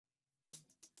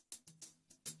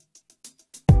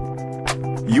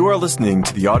You are listening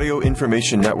to the Audio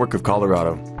Information Network of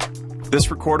Colorado. This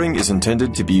recording is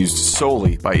intended to be used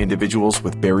solely by individuals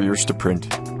with barriers to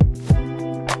print.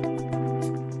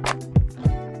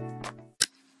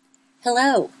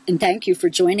 Hello, and thank you for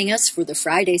joining us for the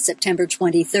Friday, September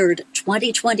 23rd,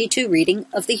 2022 reading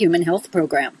of the Human Health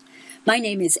Program. My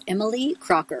name is Emily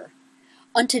Crocker.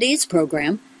 On today's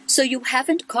program, so you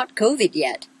haven't caught COVID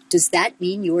yet. Does that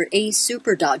mean you're a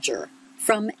super dodger?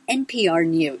 From NPR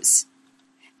News.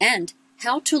 And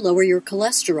how to lower your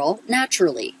cholesterol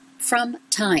naturally. From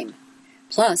Time.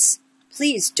 Plus,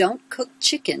 please don't cook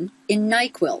chicken in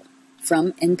NyQuil.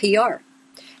 From NPR.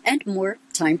 And more,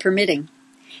 time permitting.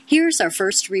 Here's our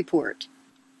first report.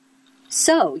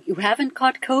 So, you haven't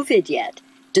caught COVID yet.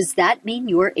 Does that mean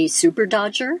you're a super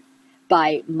dodger?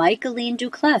 By Michaeline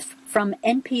Duclef from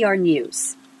NPR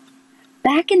News.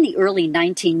 Back in the early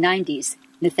 1990s,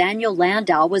 Nathaniel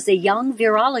Landau was a young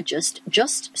virologist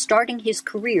just starting his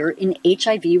career in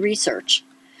HIV research.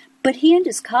 But he and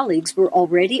his colleagues were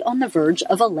already on the verge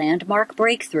of a landmark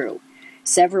breakthrough.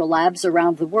 Several labs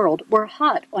around the world were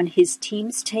hot on his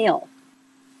team's tail.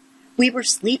 We were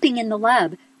sleeping in the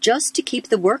lab just to keep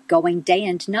the work going day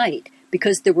and night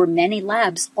because there were many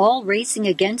labs all racing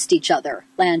against each other,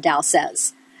 Landau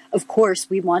says. Of course,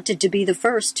 we wanted to be the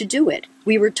first to do it.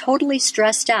 We were totally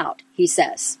stressed out, he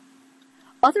says.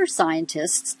 Other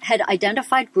scientists had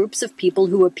identified groups of people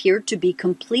who appeared to be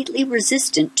completely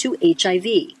resistant to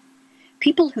HIV.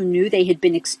 People who knew they had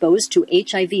been exposed to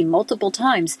HIV multiple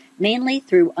times, mainly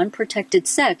through unprotected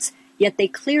sex, yet they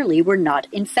clearly were not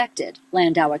infected,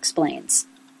 Landau explains.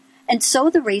 And so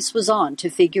the race was on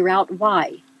to figure out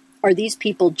why. Are these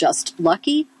people just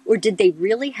lucky, or did they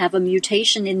really have a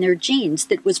mutation in their genes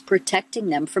that was protecting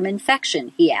them from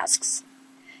infection, he asks.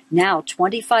 Now,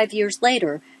 25 years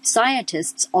later,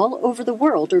 scientists all over the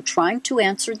world are trying to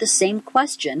answer the same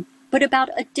question, but about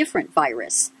a different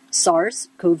virus,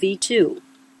 SARS-CoV-2.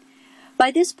 By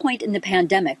this point in the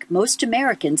pandemic, most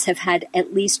Americans have had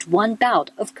at least one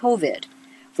bout of COVID.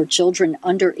 For children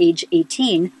under age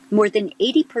 18, more than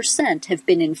 80% have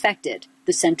been infected,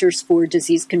 the Centers for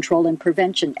Disease Control and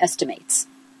Prevention estimates.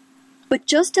 But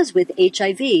just as with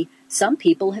HIV, some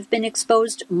people have been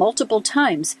exposed multiple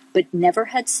times but never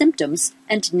had symptoms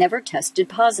and never tested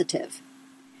positive.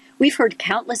 We've heard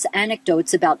countless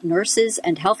anecdotes about nurses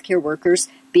and healthcare workers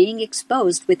being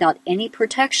exposed without any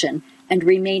protection and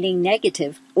remaining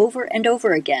negative over and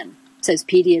over again, says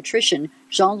pediatrician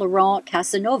Jean-Laurent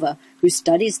Casanova, who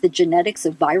studies the genetics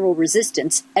of viral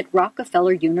resistance at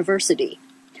Rockefeller University.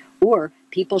 Or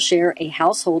people share a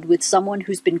household with someone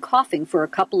who's been coughing for a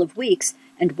couple of weeks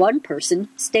and one person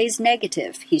stays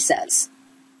negative, he says.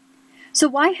 So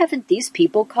why haven't these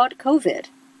people caught COVID?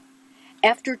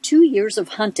 After 2 years of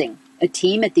hunting, a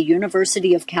team at the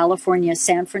University of California,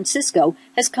 San Francisco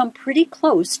has come pretty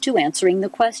close to answering the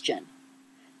question.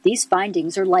 These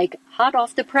findings are like hot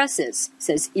off the presses,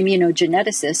 says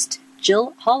immunogeneticist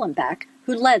Jill Hollenbach,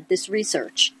 who led this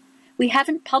research. We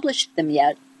haven't published them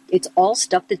yet. It's all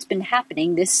stuff that's been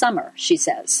happening this summer, she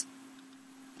says.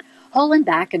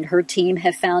 Hollenbach and her team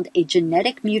have found a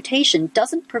genetic mutation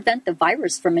doesn't prevent the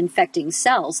virus from infecting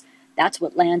cells, that's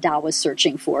what Landau was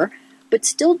searching for, but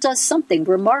still does something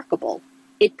remarkable.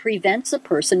 It prevents a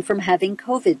person from having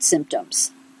COVID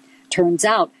symptoms. Turns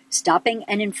out, stopping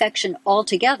an infection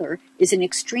altogether is an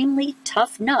extremely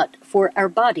tough nut for our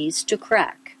bodies to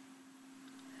crack.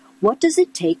 What does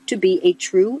it take to be a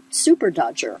true super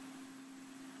dodger?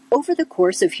 Over the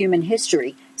course of human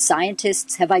history,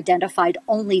 scientists have identified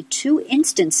only 2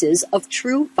 instances of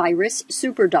true virus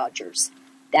superdodgers.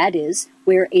 That is,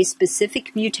 where a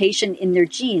specific mutation in their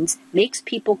genes makes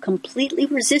people completely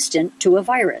resistant to a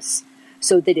virus,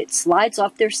 so that it slides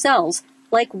off their cells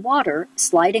like water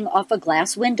sliding off a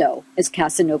glass window, as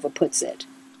Casanova puts it.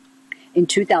 In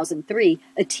 2003,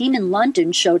 a team in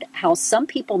London showed how some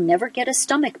people never get a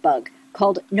stomach bug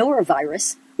called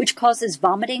norovirus, which causes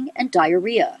vomiting and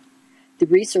diarrhea. The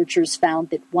researchers found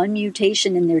that one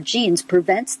mutation in their genes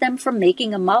prevents them from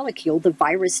making a molecule the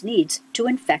virus needs to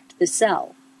infect the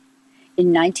cell.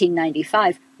 In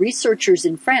 1995, researchers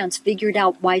in France figured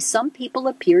out why some people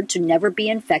appeared to never be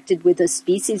infected with a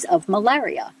species of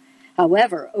malaria.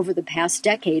 However, over the past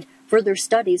decade, further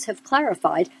studies have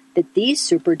clarified that these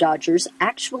superdodgers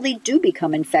actually do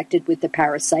become infected with the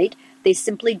parasite, they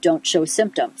simply don't show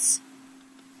symptoms.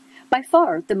 By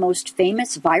far, the most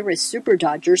famous virus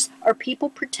superdodgers are people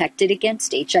protected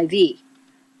against HIV,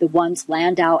 the ones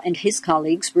Landau and his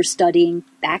colleagues were studying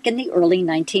back in the early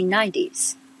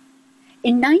 1990s.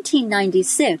 In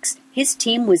 1996, his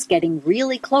team was getting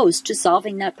really close to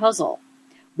solving that puzzle.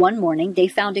 One morning, they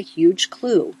found a huge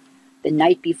clue. The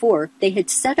night before, they had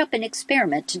set up an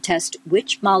experiment to test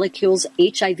which molecules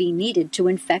HIV needed to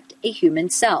infect a human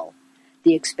cell.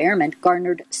 The experiment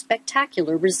garnered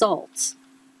spectacular results.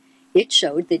 It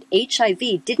showed that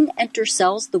HIV didn't enter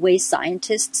cells the way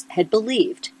scientists had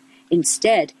believed.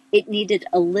 Instead, it needed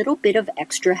a little bit of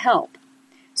extra help.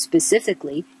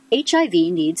 Specifically, HIV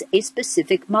needs a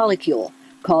specific molecule,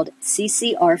 called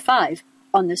CCR5,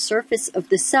 on the surface of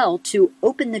the cell to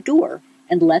open the door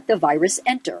and let the virus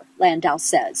enter, Landau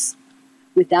says.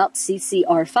 Without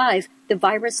CCR5, the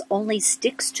virus only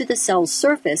sticks to the cell's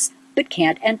surface but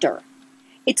can't enter.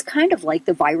 It's kind of like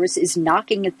the virus is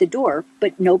knocking at the door,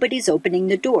 but nobody's opening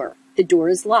the door. The door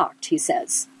is locked, he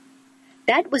says.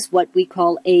 That was what we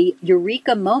call a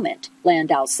eureka moment,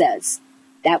 Landau says.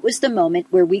 That was the moment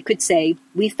where we could say,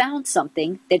 we found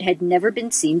something that had never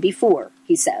been seen before,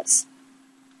 he says.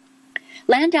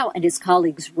 Landau and his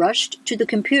colleagues rushed to the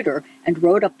computer and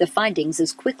wrote up the findings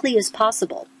as quickly as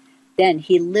possible. Then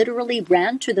he literally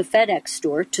ran to the FedEx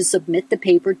store to submit the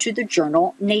paper to the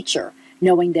journal Nature,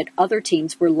 knowing that other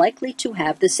teams were likely to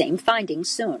have the same findings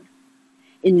soon.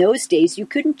 In those days, you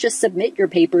couldn't just submit your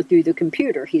paper through the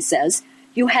computer, he says.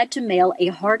 You had to mail a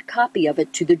hard copy of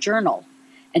it to the journal.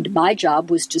 And my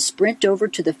job was to sprint over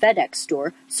to the FedEx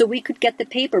store so we could get the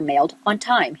paper mailed on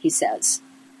time, he says.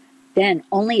 Then,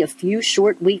 only a few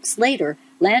short weeks later,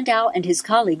 Landau and his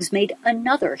colleagues made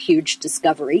another huge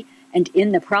discovery and,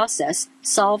 in the process,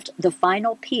 solved the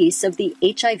final piece of the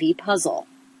HIV puzzle.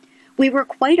 We were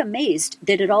quite amazed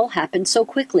that it all happened so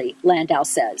quickly, Landau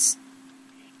says.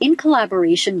 In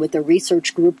collaboration with a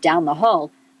research group down the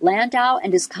hall, Landau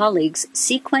and his colleagues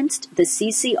sequenced the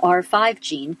CCR5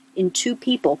 gene in 2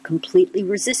 people completely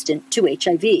resistant to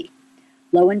HIV.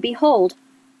 Lo and behold,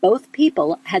 both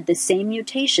people had the same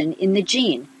mutation in the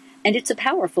gene, and it's a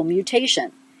powerful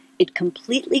mutation. It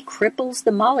completely cripples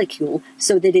the molecule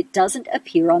so that it doesn't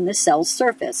appear on the cell's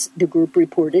surface, the group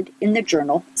reported in the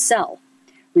journal Cell.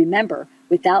 Remember,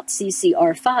 without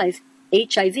CCR5,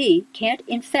 HIV can't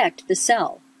infect the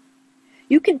cell.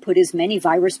 You can put as many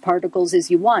virus particles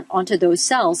as you want onto those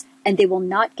cells, and they will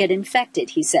not get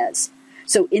infected, he says.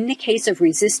 So in the case of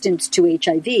resistance to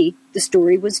HIV, the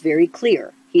story was very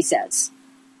clear, he says.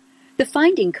 The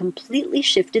finding completely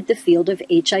shifted the field of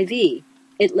HIV.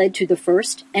 It led to the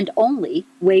first and only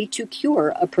way to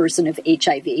cure a person of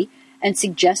HIV and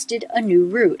suggested a new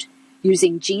route,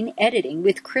 using gene editing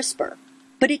with CRISPR.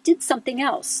 But it did something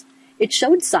else. It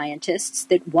showed scientists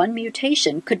that one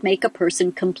mutation could make a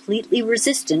person completely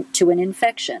resistant to an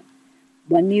infection.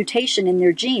 One mutation in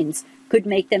their genes could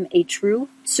make them a true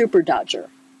superdodger.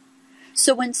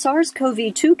 So when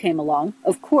SARS-CoV-2 came along,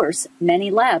 of course,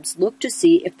 many labs looked to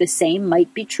see if the same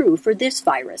might be true for this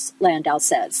virus, Landau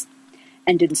says.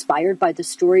 And inspired by the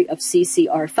story of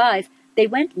CCR5, they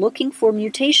went looking for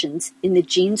mutations in the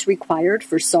genes required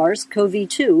for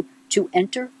SARS-CoV-2 to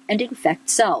enter and infect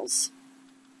cells.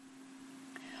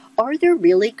 Are there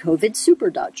really COVID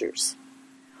superdodgers?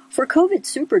 For COVID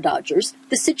superdodgers,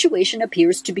 the situation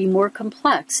appears to be more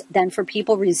complex than for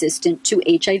people resistant to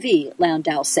HIV,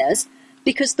 Landau says,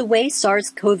 because the way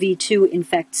SARS-CoV-2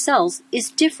 infects cells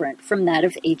is different from that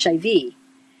of HIV.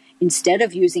 Instead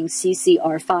of using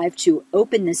CCR5 to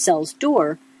open the cell's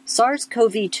door,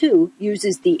 SARS-CoV-2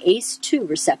 uses the ACE2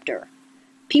 receptor.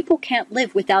 People can't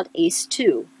live without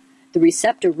ACE2. The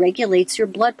receptor regulates your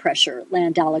blood pressure,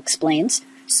 Landau explains,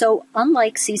 so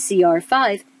unlike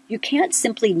CCR5, you can't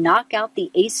simply knock out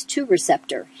the ACE2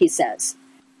 receptor, he says.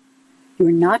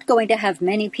 You're not going to have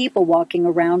many people walking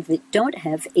around that don't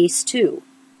have ACE2.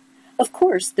 Of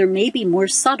course, there may be more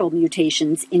subtle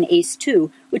mutations in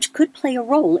ACE2 which could play a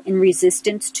role in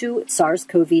resistance to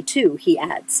SARS-CoV-2, he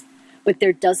adds. But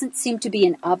there doesn't seem to be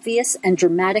an obvious and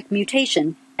dramatic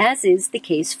mutation, as is the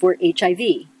case for HIV,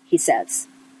 he says.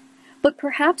 But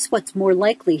perhaps what's more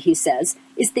likely, he says,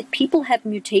 is that people have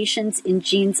mutations in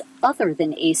genes other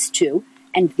than ACE2,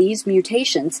 and these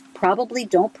mutations probably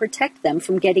don't protect them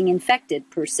from getting infected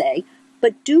per se,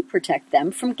 but do protect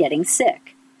them from getting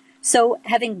sick. So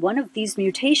having one of these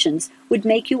mutations would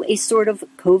make you a sort of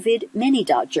COVID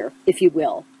mini-dodger, if you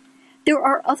will. There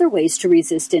are other ways to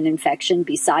resist an infection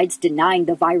besides denying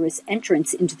the virus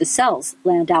entrance into the cells,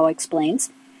 Landau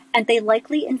explains, and they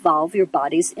likely involve your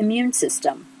body's immune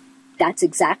system. That's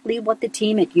exactly what the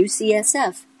team at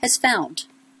UCSF has found.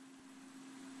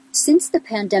 Since the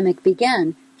pandemic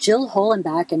began, Jill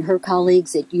Hollenbach and her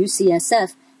colleagues at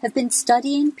UCSF have been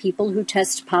studying people who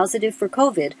test positive for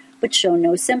COVID but show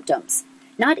no symptoms,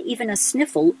 not even a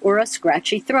sniffle or a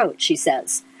scratchy throat, she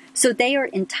says. So they are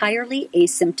entirely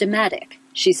asymptomatic,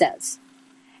 she says.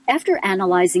 After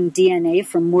analyzing DNA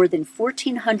from more than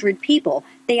 1,400 people,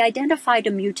 they identified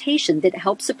a mutation that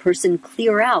helps a person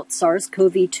clear out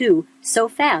SARS-CoV-2 so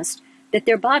fast that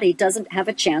their body doesn't have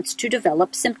a chance to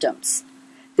develop symptoms.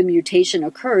 The mutation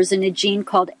occurs in a gene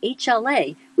called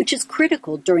HLA, which is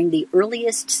critical during the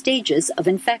earliest stages of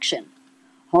infection.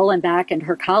 Hollenbach and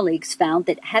her colleagues found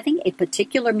that having a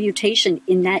particular mutation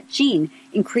in that gene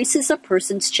increases a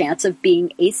person's chance of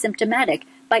being asymptomatic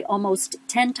by almost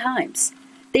 10 times.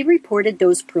 They reported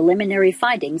those preliminary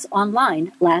findings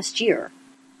online last year.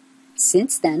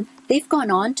 Since then, they've gone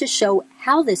on to show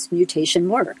how this mutation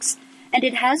works, and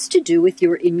it has to do with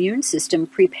your immune system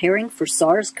preparing for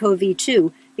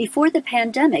SARS-CoV-2 before the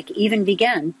pandemic even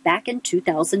began back in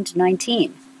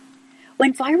 2019.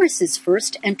 When viruses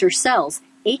first enter cells,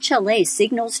 HLA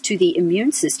signals to the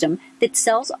immune system that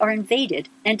cells are invaded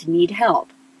and need help.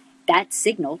 That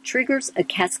signal triggers a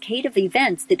cascade of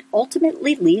events that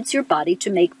ultimately leads your body to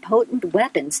make potent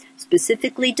weapons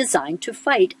specifically designed to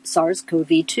fight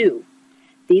SARS-CoV-2.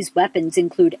 These weapons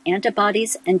include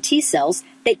antibodies and T cells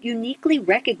that uniquely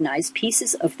recognize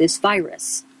pieces of this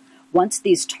virus. Once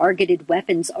these targeted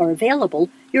weapons are available,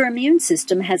 your immune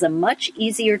system has a much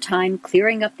easier time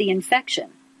clearing up the infection.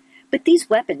 But these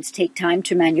weapons take time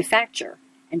to manufacture,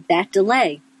 and that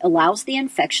delay allows the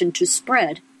infection to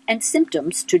spread and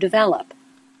symptoms to develop.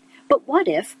 But what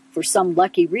if, for some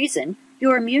lucky reason,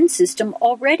 your immune system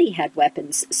already had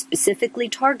weapons specifically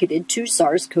targeted to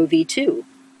SARS-CoV-2?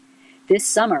 This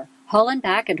summer,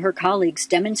 Hollenbach and her colleagues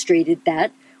demonstrated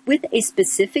that, with a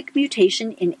specific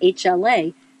mutation in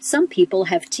HLA, some people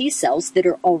have T cells that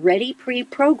are already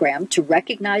pre-programmed to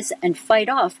recognize and fight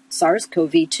off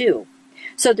SARS-CoV-2.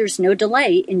 So there's no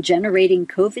delay in generating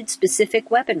COVID-specific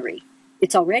weaponry.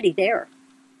 It's already there.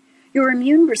 Your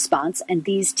immune response and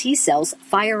these T cells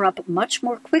fire up much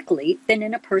more quickly than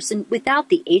in a person without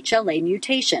the HLA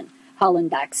mutation,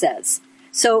 Hollenbach says.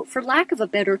 So, for lack of a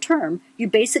better term, you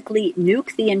basically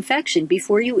nuke the infection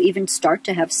before you even start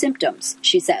to have symptoms,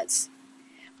 she says.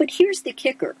 But here's the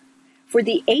kicker. For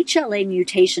the HLA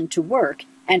mutation to work,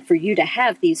 and for you to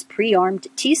have these pre-armed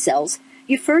T cells,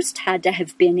 you first had to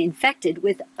have been infected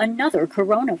with another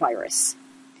coronavirus.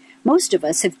 Most of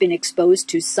us have been exposed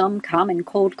to some common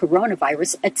cold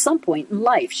coronavirus at some point in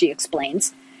life, she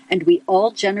explains, and we all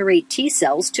generate T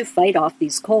cells to fight off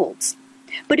these colds.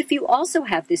 But if you also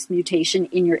have this mutation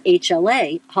in your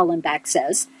HLA, Hollenbach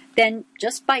says, then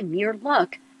just by mere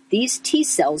luck, these T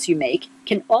cells you make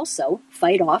can also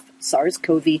fight off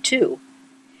SARS-CoV-2.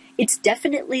 It's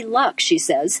definitely luck, she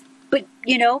says, but,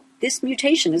 this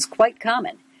mutation is quite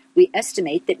common. We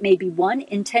estimate that maybe 1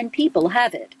 in 10 people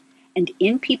have it. And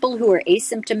in people who are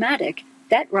asymptomatic,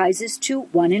 that rises to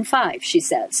 1 in 5, she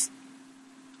says.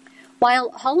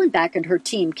 While Hollenbach and her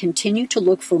team continue to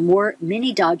look for more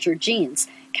mini-Dodger genes,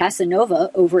 Casanova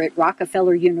over at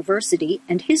Rockefeller University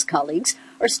and his colleagues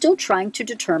are still trying to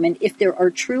determine if there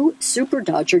are true super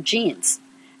Dodger genes.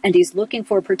 And he's looking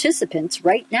for participants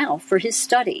right now for his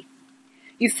study.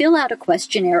 You fill out a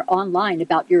questionnaire online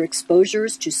about your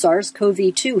exposures to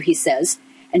SARS-CoV-2, he says,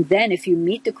 and then if you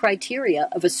meet the criteria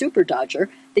of a super Dodger,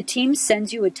 the team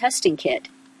sends you a testing kit.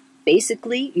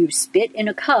 Basically, you spit in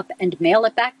a cup and mail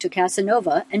it back to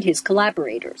Casanova and his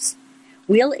collaborators.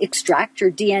 We'll extract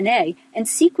your DNA and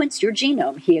sequence your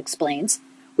genome, he explains.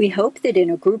 We hope that in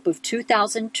a group of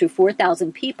 2,000 to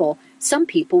 4,000 people, some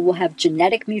people will have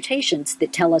genetic mutations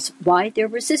that tell us why they're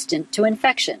resistant to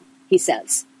infection, he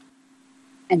says.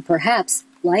 And perhaps,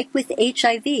 like with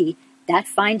HIV, that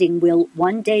finding will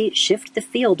one day shift the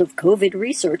field of COVID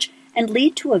research and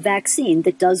lead to a vaccine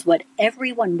that does what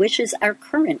everyone wishes our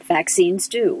current vaccines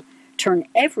do, turn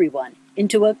everyone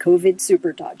into a COVID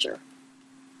superdodger.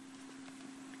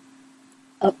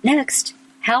 Up next,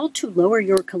 how to lower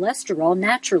your cholesterol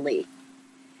naturally.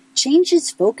 Changes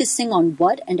focusing on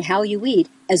what and how you eat,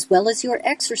 as well as your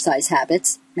exercise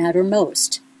habits, matter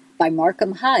most. By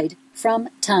Markham Hyde from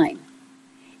Time.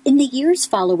 In the years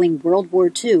following World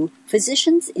War II,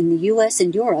 physicians in the U.S.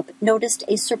 and Europe noticed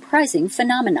a surprising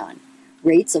phenomenon.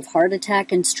 Rates of heart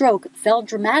attack and stroke fell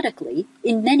dramatically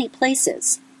in many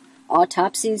places.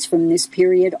 Autopsies from this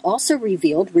period also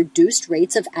revealed reduced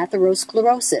rates of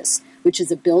atherosclerosis, which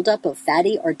is a buildup of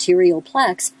fatty arterial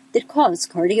plaques that cause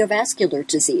cardiovascular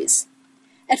disease.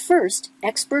 At first,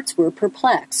 experts were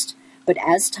perplexed, but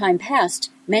as time passed,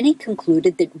 many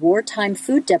concluded that wartime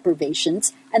food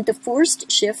deprivations and the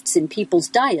forced shifts in people's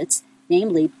diets,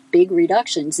 namely big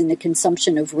reductions in the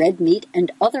consumption of red meat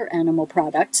and other animal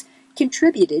products,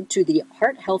 contributed to the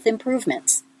heart health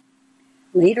improvements.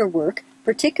 Later work,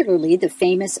 particularly the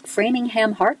famous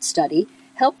Framingham Heart Study,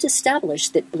 helped establish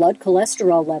that blood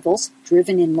cholesterol levels,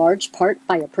 driven in large part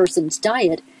by a person's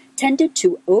diet, tended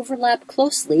to overlap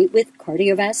closely with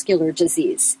cardiovascular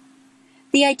disease.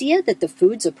 The idea that the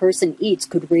foods a person eats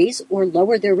could raise or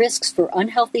lower their risks for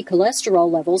unhealthy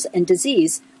cholesterol levels and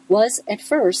disease was, at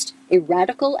first, a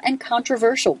radical and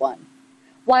controversial one.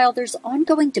 While there's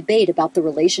ongoing debate about the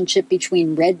relationship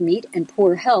between red meat and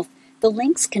poor health, the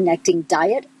links connecting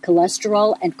diet,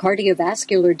 cholesterol, and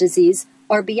cardiovascular disease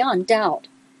are beyond doubt.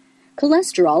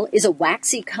 Cholesterol is a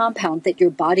waxy compound that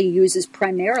your body uses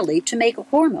primarily to make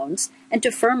hormones and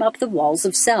to firm up the walls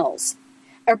of cells.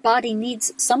 Our body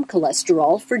needs some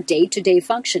cholesterol for day-to-day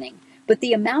functioning, but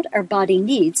the amount our body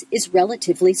needs is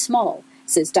relatively small,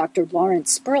 says Dr.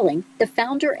 Lawrence Sperling, the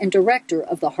founder and director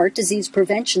of the Heart Disease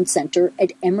Prevention Center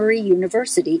at Emory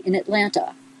University in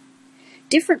Atlanta.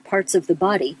 Different parts of the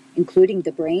body, including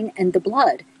the brain and the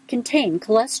blood, contain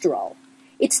cholesterol.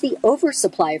 It's the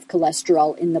oversupply of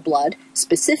cholesterol in the blood,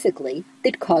 specifically,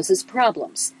 that causes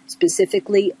problems,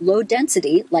 specifically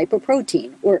low-density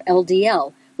lipoprotein, or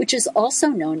LDL, which is also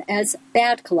known as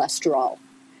bad cholesterol.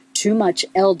 Too much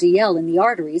LDL in the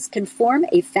arteries can form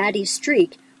a fatty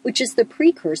streak, which is the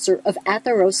precursor of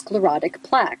atherosclerotic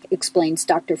plaque, explains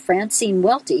Dr. Francine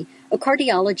Welty, a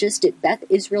cardiologist at Beth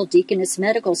Israel Deaconess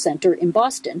Medical Center in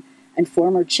Boston and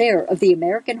former chair of the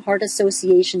American Heart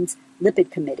Association's Lipid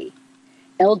Committee.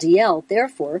 LDL,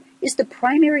 therefore, is the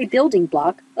primary building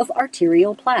block of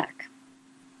arterial plaque.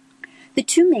 The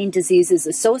two main diseases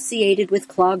associated with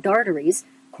clogged arteries,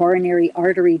 coronary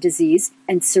artery disease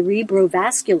and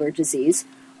cerebrovascular disease,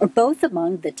 are both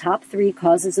among the top 3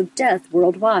 causes of death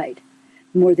worldwide.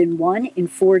 More than 1 in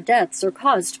 4 deaths are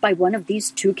caused by one of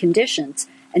these two conditions,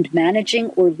 and managing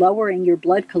or lowering your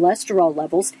blood cholesterol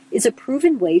levels is a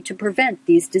proven way to prevent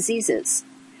these diseases.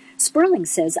 Sperling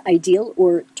says ideal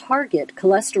or target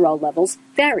cholesterol levels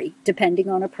vary depending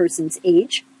on a person's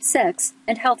age, sex,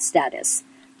 and health status.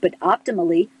 But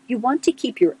optimally, you want to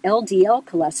keep your LDL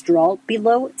cholesterol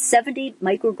below 70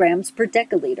 micrograms per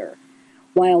deciliter.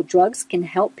 While drugs can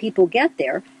help people get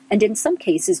there, and in some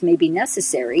cases may be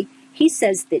necessary, he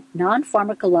says that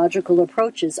non-pharmacological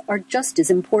approaches are just as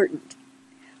important.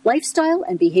 Lifestyle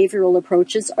and behavioral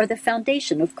approaches are the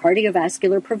foundation of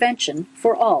cardiovascular prevention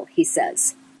for all, he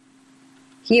says.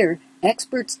 Here,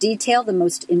 experts detail the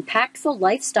most impactful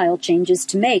lifestyle changes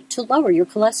to make to lower your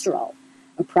cholesterol.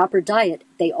 A proper diet,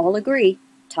 they all agree,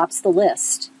 tops the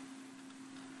list.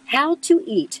 How to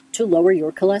eat to lower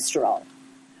your cholesterol.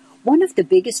 One of the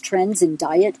biggest trends in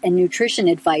diet and nutrition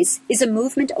advice is a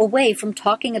movement away from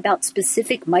talking about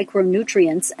specific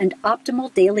micronutrients and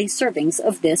optimal daily servings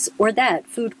of this or that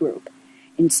food group.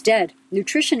 Instead,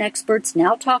 nutrition experts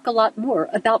now talk a lot more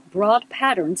about broad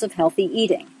patterns of healthy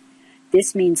eating.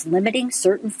 This means limiting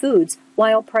certain foods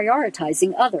while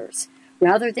prioritizing others,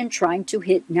 rather than trying to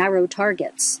hit narrow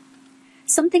targets.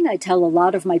 Something I tell a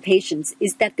lot of my patients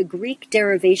is that the Greek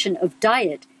derivation of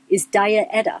diet is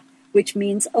diaeta, which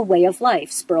means a way of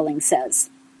life, Sperling says.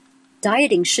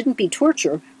 Dieting shouldn't be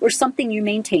torture or something you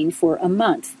maintain for a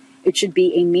month. It should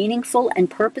be a meaningful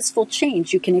and purposeful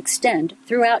change you can extend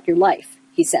throughout your life,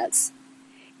 he says.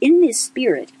 In this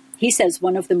spirit, he says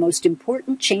one of the most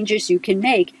important changes you can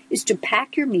make is to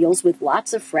pack your meals with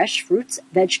lots of fresh fruits,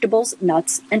 vegetables,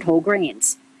 nuts, and whole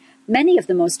grains. Many of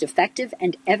the most effective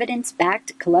and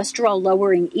evidence-backed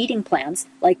cholesterol-lowering eating plans,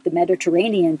 like the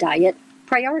Mediterranean diet,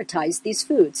 prioritize these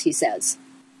foods, he says.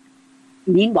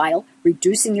 Meanwhile,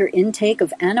 reducing your intake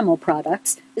of animal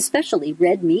products, especially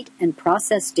red meat and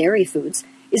processed dairy foods,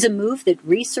 is a move that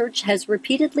research has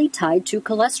repeatedly tied to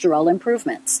cholesterol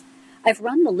improvements. I've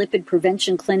run the lipid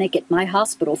prevention clinic at my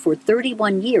hospital for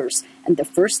 31 years, and the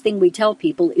first thing we tell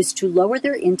people is to lower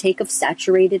their intake of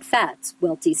saturated fats,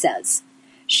 Welty says.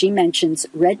 She mentions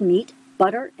red meat,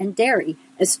 butter, and dairy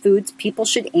as foods people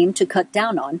should aim to cut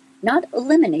down on, not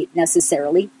eliminate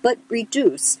necessarily, but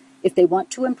reduce if they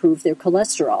want to improve their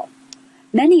cholesterol.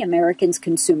 Many Americans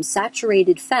consume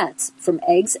saturated fats, from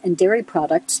eggs and dairy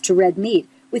products to red meat,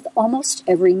 with almost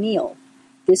every meal.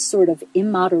 This sort of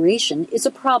immoderation is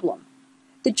a problem.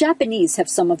 The Japanese have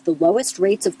some of the lowest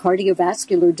rates of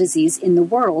cardiovascular disease in the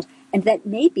world, and that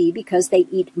may be because they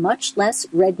eat much less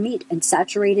red meat and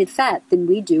saturated fat than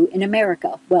we do in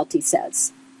America, Welty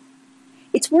says.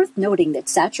 It's worth noting that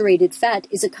saturated fat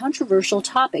is a controversial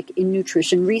topic in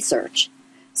nutrition research.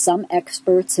 Some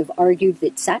experts have argued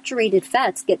that saturated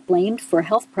fats get blamed for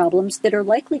health problems that are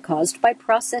likely caused by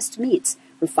processed meats,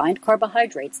 refined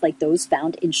carbohydrates like those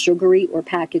found in sugary or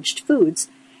packaged foods,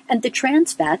 and the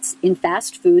trans fats in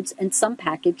fast foods and some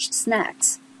packaged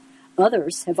snacks.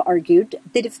 Others have argued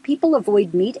that if people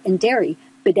avoid meat and dairy,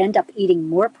 but end up eating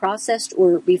more processed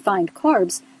or refined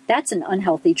carbs, that's an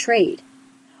unhealthy trade.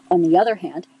 On the other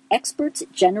hand, experts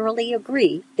generally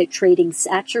agree that trading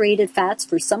saturated fats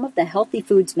for some of the healthy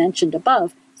foods mentioned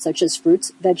above, such as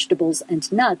fruits, vegetables,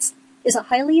 and nuts, is a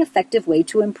highly effective way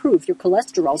to improve your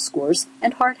cholesterol scores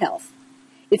and heart health.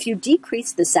 If you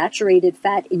decrease the saturated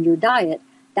fat in your diet,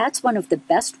 that's one of the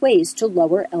best ways to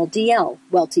lower LDL,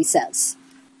 Welty says.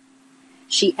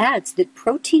 She adds that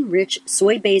protein-rich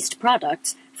soy-based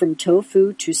products, from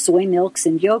tofu to soy milks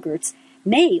and yogurts,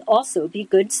 may also be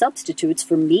good substitutes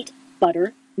for meat,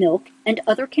 butter, milk, and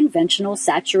other conventional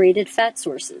saturated fat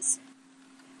sources.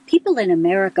 People in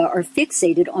America are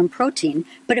fixated on protein,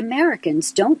 but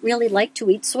Americans don't really like to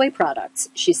eat soy products,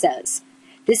 she says.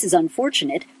 This is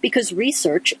unfortunate because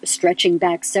research, stretching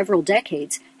back several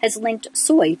decades, has linked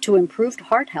soy to improved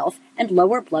heart health and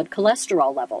lower blood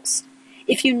cholesterol levels.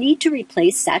 If you need to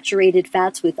replace saturated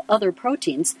fats with other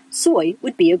proteins, soy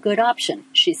would be a good option,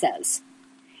 she says.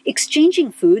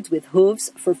 Exchanging foods with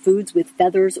hooves for foods with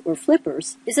feathers or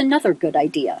flippers is another good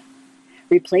idea.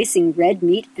 Replacing red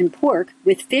meat and pork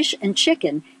with fish and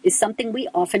chicken is something we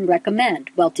often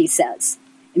recommend, Welty says.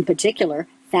 In particular,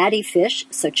 fatty fish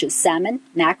such as salmon,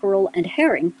 mackerel, and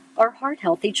herring are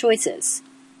heart-healthy choices.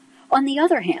 On the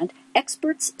other hand,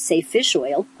 experts say fish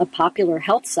oil, a popular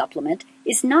health supplement,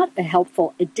 is not a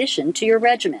helpful addition to your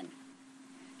regimen.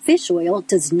 Fish oil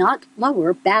does not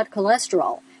lower bad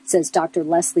cholesterol, says Dr.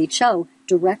 Leslie Cho,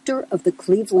 director of the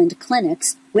Cleveland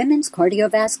Clinic's Women's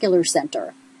Cardiovascular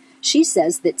Center. She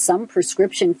says that some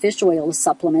prescription fish oil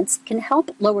supplements can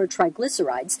help lower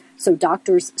triglycerides, so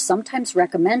doctors sometimes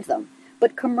recommend them,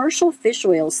 but commercial fish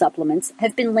oil supplements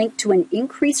have been linked to an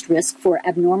increased risk for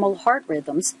abnormal heart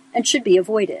rhythms and should be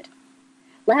avoided.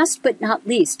 Last but not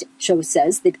least, Cho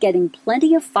says that getting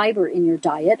plenty of fiber in your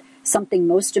diet, something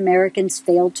most Americans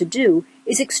fail to do,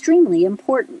 is extremely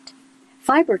important.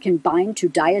 Fiber can bind to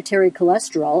dietary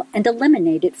cholesterol and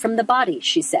eliminate it from the body,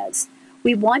 she says.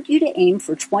 We want you to aim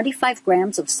for 25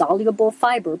 grams of soluble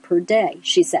fiber per day,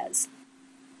 she says.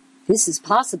 This is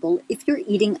possible if you're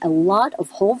eating a lot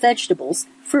of whole vegetables,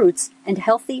 fruits, and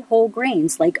healthy whole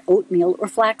grains like oatmeal or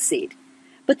flaxseed.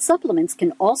 But supplements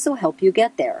can also help you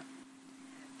get there.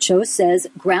 Cho says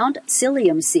ground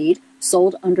psyllium seed,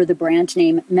 sold under the brand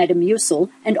name Metamucil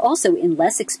and also in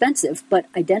less expensive but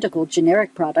identical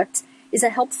generic products, is a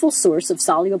helpful source of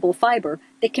soluble fiber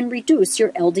that can reduce your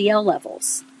LDL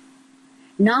levels.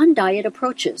 Non-diet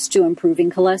approaches to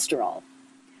improving cholesterol.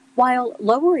 While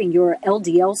lowering your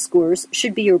LDL scores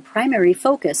should be your primary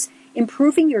focus,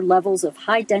 improving your levels of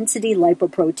high-density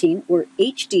lipoprotein, or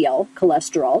HDL,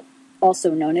 cholesterol,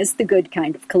 also known as the good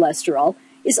kind of cholesterol,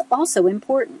 is also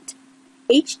important.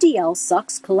 HDL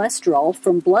sucks cholesterol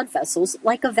from blood vessels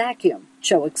like a vacuum,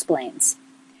 Cho explains.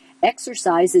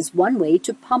 Exercise is one way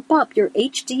to pump up your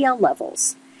HDL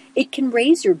levels. It can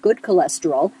raise your good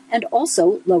cholesterol and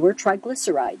also lower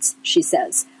triglycerides, she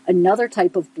says, another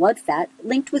type of blood fat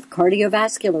linked with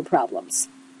cardiovascular problems.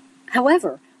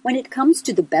 However, when it comes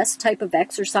to the best type of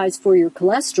exercise for your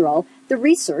cholesterol, the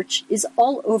research is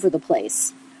all over the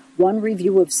place. One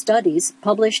review of studies,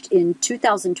 published in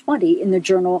 2020 in the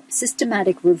journal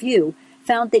Systematic Review,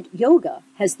 found that yoga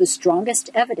has the strongest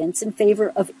evidence in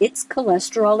favor of its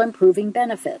cholesterol-improving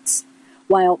benefits.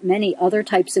 While many other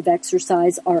types of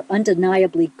exercise are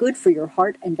undeniably good for your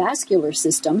heart and vascular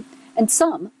system, and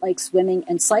some, like swimming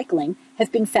and cycling,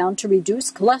 have been found to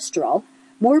reduce cholesterol,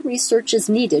 more research is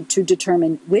needed to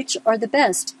determine which are the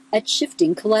best at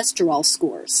shifting cholesterol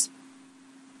scores.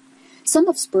 Some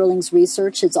of Sperling's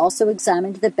research has also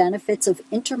examined the benefits of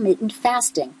intermittent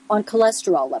fasting on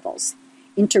cholesterol levels.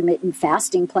 Intermittent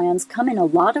fasting plans come in a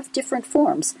lot of different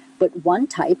forms, but one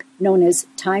type, known as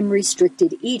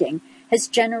time-restricted eating, has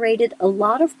generated a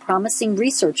lot of promising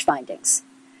research findings.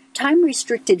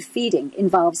 Time-restricted feeding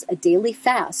involves a daily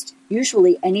fast,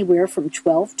 usually anywhere from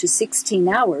 12 to 16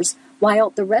 hours, while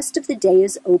the rest of the day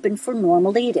is open for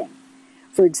normal eating.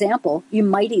 For example, you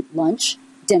might eat lunch,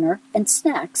 dinner, and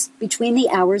snacks between the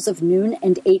hours of noon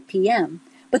and 8 p.m.,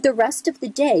 but the rest of the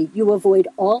day you avoid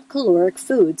all caloric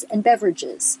foods and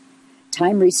beverages.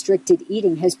 Time-restricted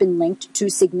eating has been linked to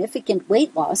significant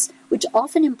weight loss, which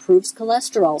often improves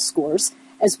cholesterol scores,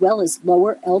 as well as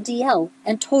lower LDL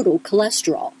and total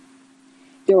cholesterol.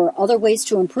 There are other ways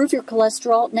to improve your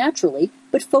cholesterol naturally,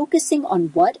 but focusing on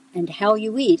what and how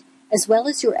you eat, as well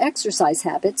as your exercise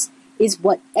habits, is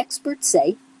what experts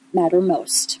say matter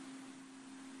most.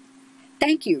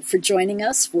 Thank you for joining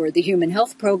us for the Human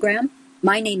Health Program.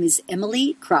 My name is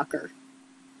Emily Crocker.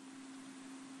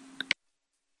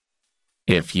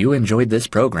 If you enjoyed this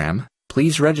program,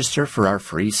 please register for our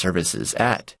free services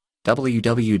at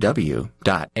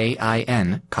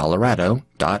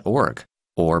www.aincolorado.org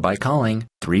or by calling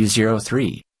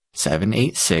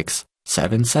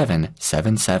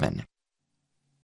 303-786-7777.